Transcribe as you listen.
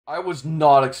I was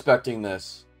not expecting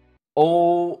this.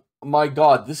 Oh my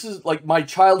god, this is like my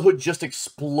childhood just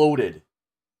exploded.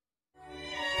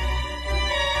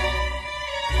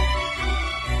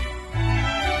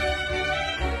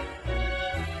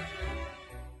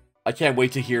 I can't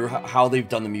wait to hear how they've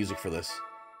done the music for this.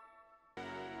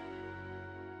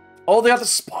 Oh, they have the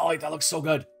spotlight. That looks so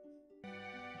good.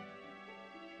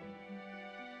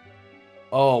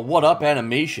 Oh, what up,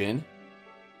 animation?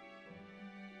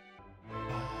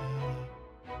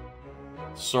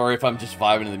 Sorry if I'm just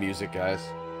vibing to the music, guys.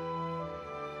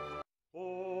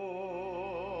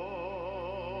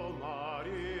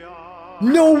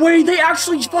 No way! They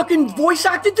actually fucking voice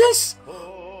acted this?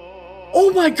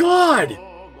 Oh my god!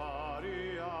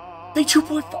 They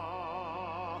 2.5.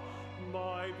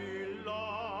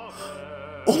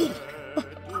 Oh.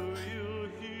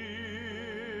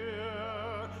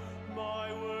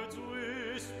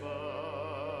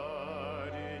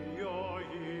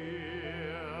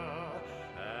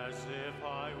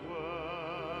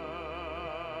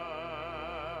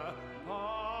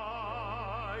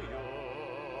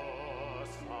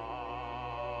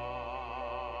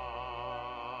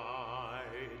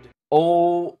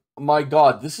 Oh my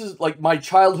god, this is like my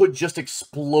childhood just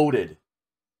exploded.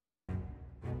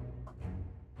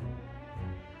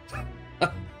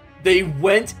 They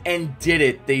went and did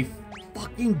it. They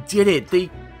fucking did it. They...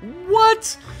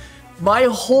 What? My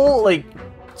whole, like...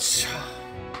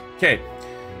 Okay.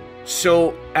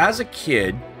 So, as a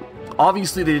kid,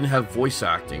 obviously they didn't have voice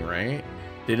acting, right?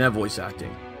 They didn't have voice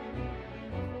acting.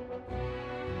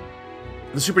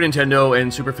 The Super Nintendo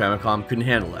and Super Famicom couldn't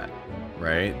handle that,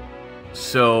 right?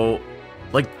 So,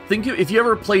 like, think if you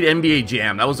ever played NBA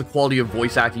Jam, that was the quality of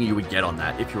voice acting you would get on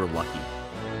that if you were lucky.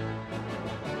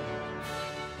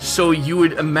 So you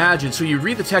would imagine, so you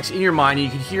read the text in your mind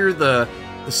and you could hear the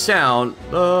sound,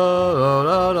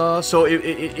 so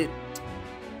it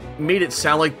made it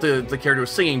sound like the character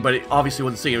was singing, but it obviously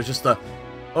wasn't singing, it was just the,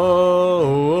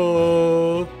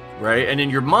 oh, right? And in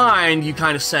your mind, you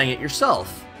kind of sang it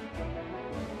yourself.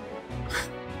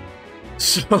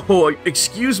 So,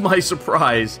 excuse my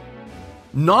surprise,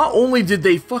 not only did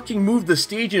they fucking move the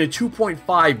stage in a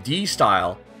 2.5D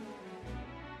style,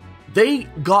 they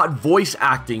got voice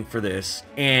acting for this,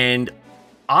 and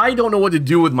I don't know what to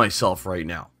do with myself right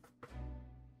now.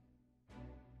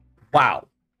 Wow.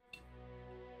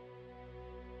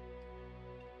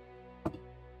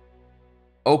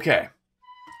 Okay.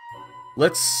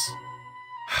 Let's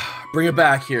bring it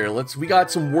back here. We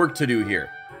got some work to do here.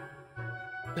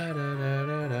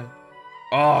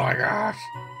 Oh my gosh.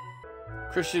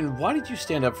 Christian, why did you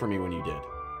stand up for me when you did?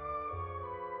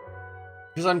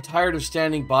 Because I'm tired of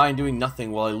standing by and doing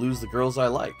nothing while I lose the girls I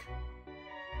like.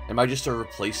 Am I just a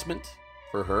replacement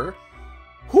for her?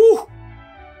 Whew!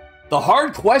 The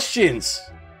hard questions!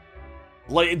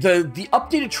 Like, the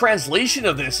updated translation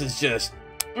of this is just...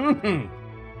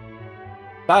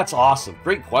 That's awesome.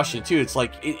 Great question, too. It's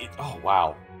like... oh,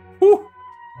 wow. Whew!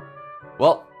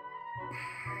 Well,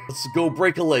 let's go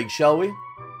break a leg, shall we?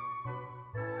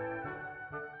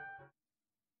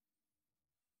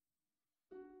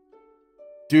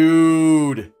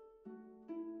 Dude.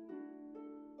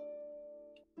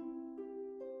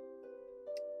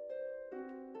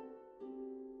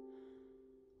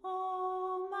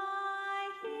 Oh, my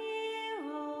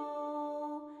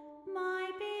hero,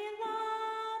 my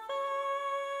beloved,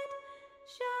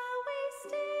 shall we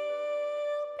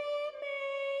still be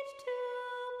made to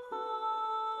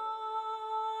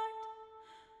part?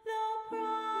 Though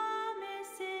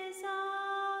promises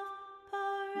of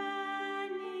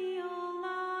perennial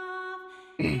love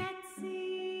yet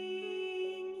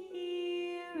sing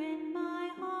here in my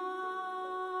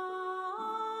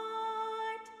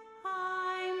heart.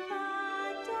 I'm the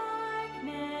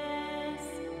darkness,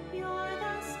 you're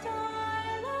the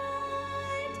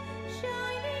starlight,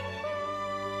 shining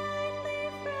brightly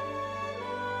from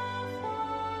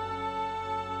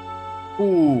afar.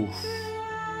 Ooh.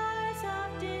 Hours of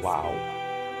despair, Wow.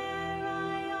 I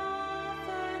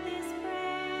offer this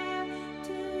prayer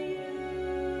to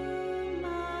you,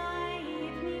 my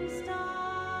evening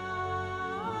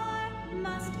star.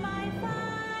 Must my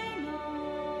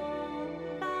final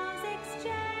vows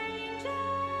exchanged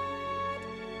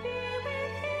be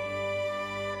with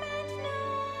him and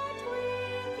not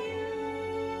with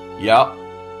you? Yep.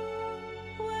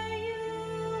 Were you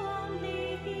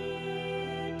only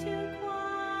here to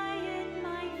quiet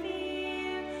my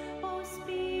fear? Oh,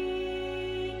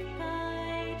 speak,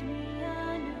 guide me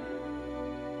anew.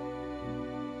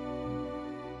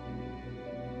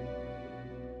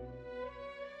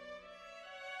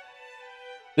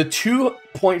 The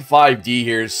 2.5D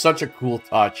here is such a cool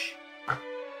touch.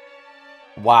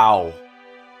 Wow.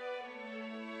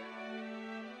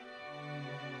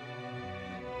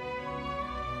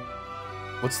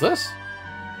 What's this?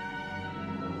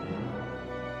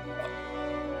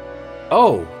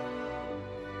 Oh.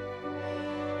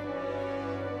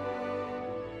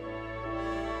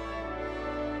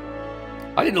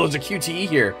 I didn't know there was a QTE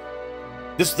here.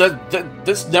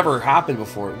 This never happened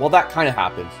before. Well, that kind of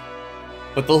happened.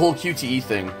 But the whole QTE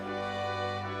thing.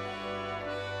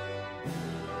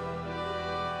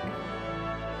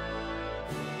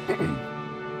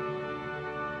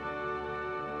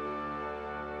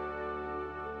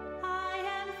 I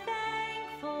am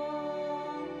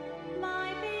thankful,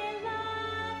 my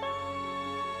beloved,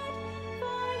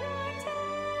 for your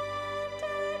tenderness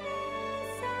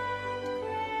and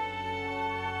grace.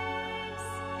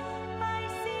 I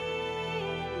see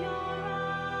in your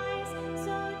eyes,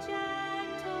 so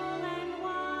gentle and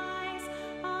wise,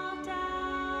 all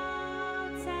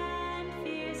doubts and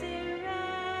fears erased.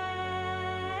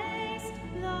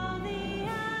 Though the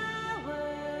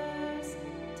hours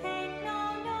take no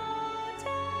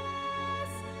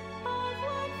notice of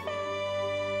what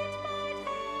fate might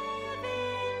have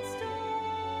in store,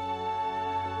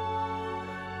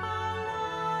 our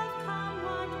love, come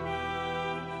what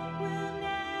may, will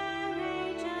ne'er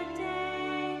age a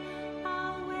day.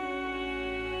 I'll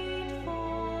wait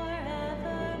forevermore.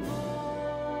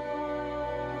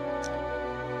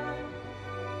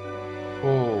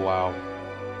 Oh, wow.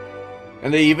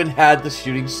 And they even had the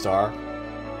shooting star.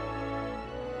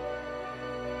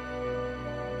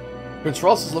 Prince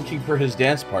Ross is looking for his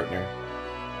dance partner.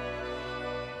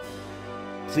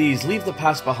 Please, leave the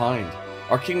past behind.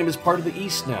 Our kingdom is part of the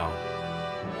East now.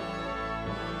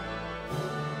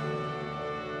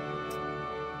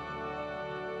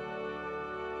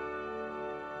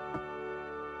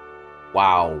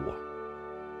 Wow.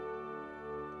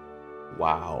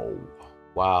 Wow.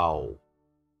 Wow.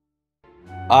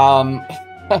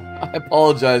 I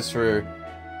apologize for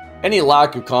any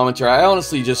lack of commentary. I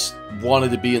honestly just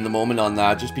wanted to be in the moment on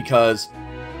that, just because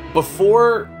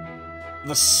before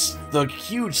the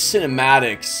huge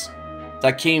cinematics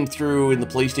that came through in the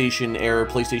PlayStation era,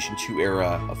 PlayStation 2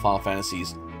 era of Final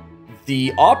Fantasies,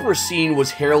 the opera scene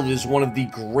was heralded as one of the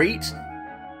great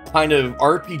kind of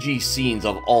RPG scenes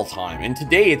of all time. And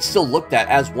today it's still looked at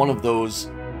as one of those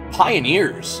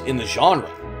pioneers in the genre.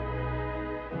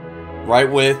 Right?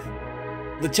 With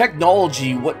the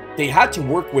technology, what they had to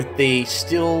work with, they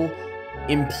still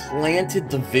implanted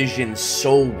the vision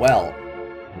so well.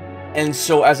 And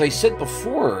so, as I said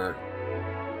before,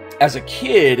 as a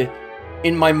kid,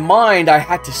 in my mind, I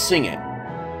had to sing it,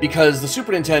 because the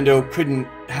Super Nintendo couldn't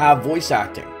have voice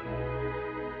acting.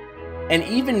 And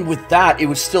even with that, it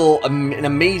was still an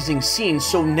amazing scene.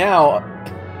 So now,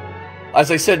 as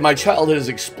I said, my childhood has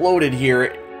exploded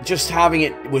here. Just having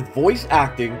it with voice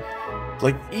acting,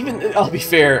 like, even, I'll be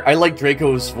fair, I like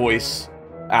Draco's voice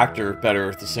actor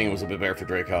better. The singing was a bit better for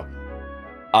Draco.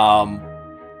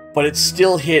 But it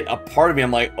still hit a part of me.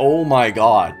 I'm like, oh my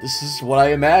god, this is what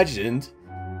I imagined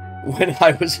when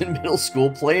I was in middle school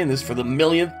playing this for the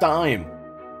millionth time.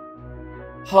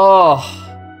 Oh,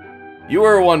 you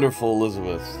are wonderful,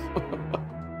 Elizabeth.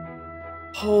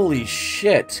 Holy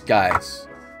shit, guys.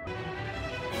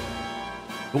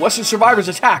 The Western survivors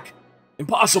attack!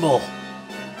 Impossible!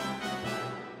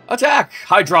 Attack!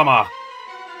 High drama!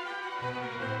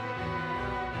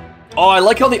 Oh, I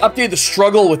like how they updated the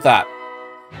struggle with that.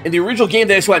 In the original game,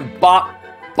 they just went bop,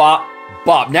 bop,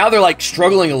 bop. Now they're like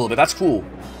struggling a little bit. That's cool.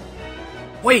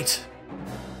 Wait!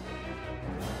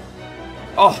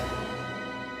 Oh.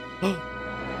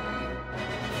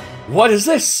 What is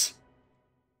this?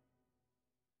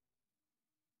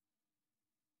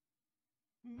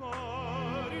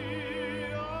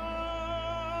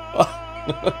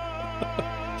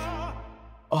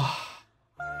 Oh.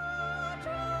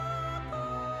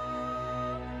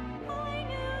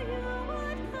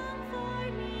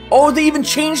 Oh, they even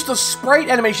changed the sprite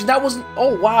animation. That wasn't...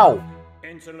 Oh, wow.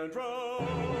 Insolent road,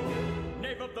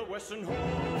 knave of the Western Hall,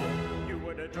 you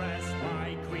would address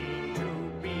my queen to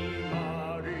be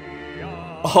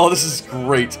Maria. Oh, this is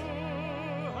great.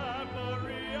 Have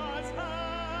Maria's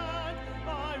hand,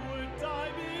 I would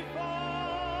die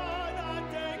before that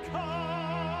day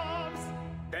comes.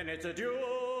 Then it's a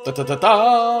duel. Da da da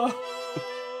da.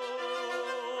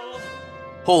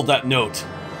 Hold that note.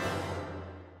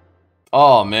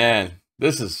 Oh, man.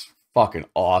 This is fucking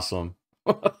awesome.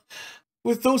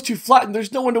 With those two flattened,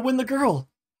 there's no one to win the girl.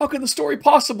 How can the story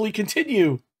possibly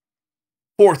continue?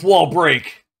 Fourth wall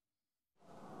break.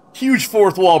 Huge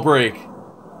fourth wall break.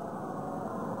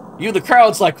 You, the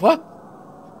crowd's like, what?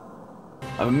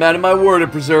 I'm a man of my word,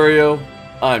 Impresario.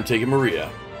 I'm taking Maria.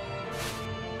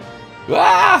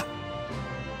 Ah!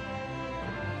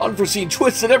 Unforeseen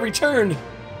twists at every turn.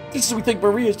 Just as we think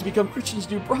Maria is to become Christian's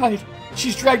new bride,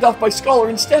 she's dragged off by Scholar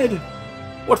instead.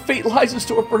 What fate lies in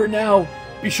store for her now?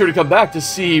 Be sure to come back to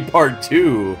see part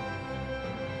 2.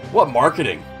 What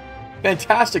marketing.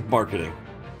 Fantastic marketing.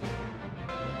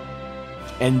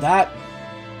 And that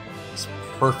is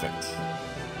perfect.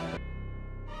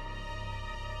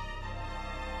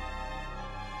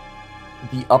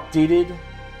 The updated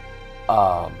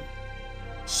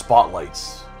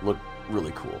spotlights look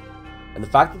really cool. And the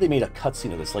fact that they made a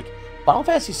cutscene of this, like, Final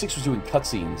Fantasy VI was doing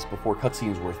cutscenes before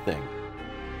cutscenes were a thing.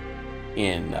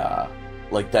 In,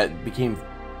 like, that became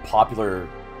popular,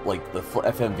 like, the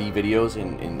FMV videos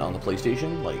on the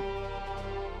PlayStation, like,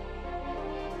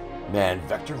 man,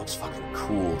 Vector looks fucking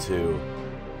cool, too.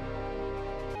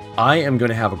 I am going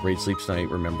to have a great sleep tonight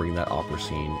remembering that opera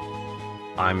scene.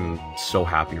 I'm so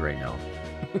happy right now.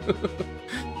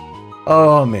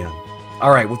 Oh, man. All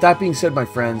right, with that being said, my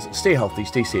friends, stay healthy,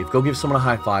 stay safe. Go give someone a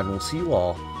high five, and we'll see you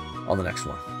all on the next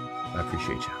one. I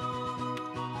appreciate you.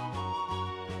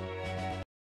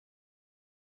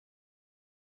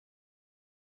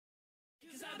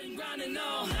 I've been grinding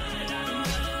all night.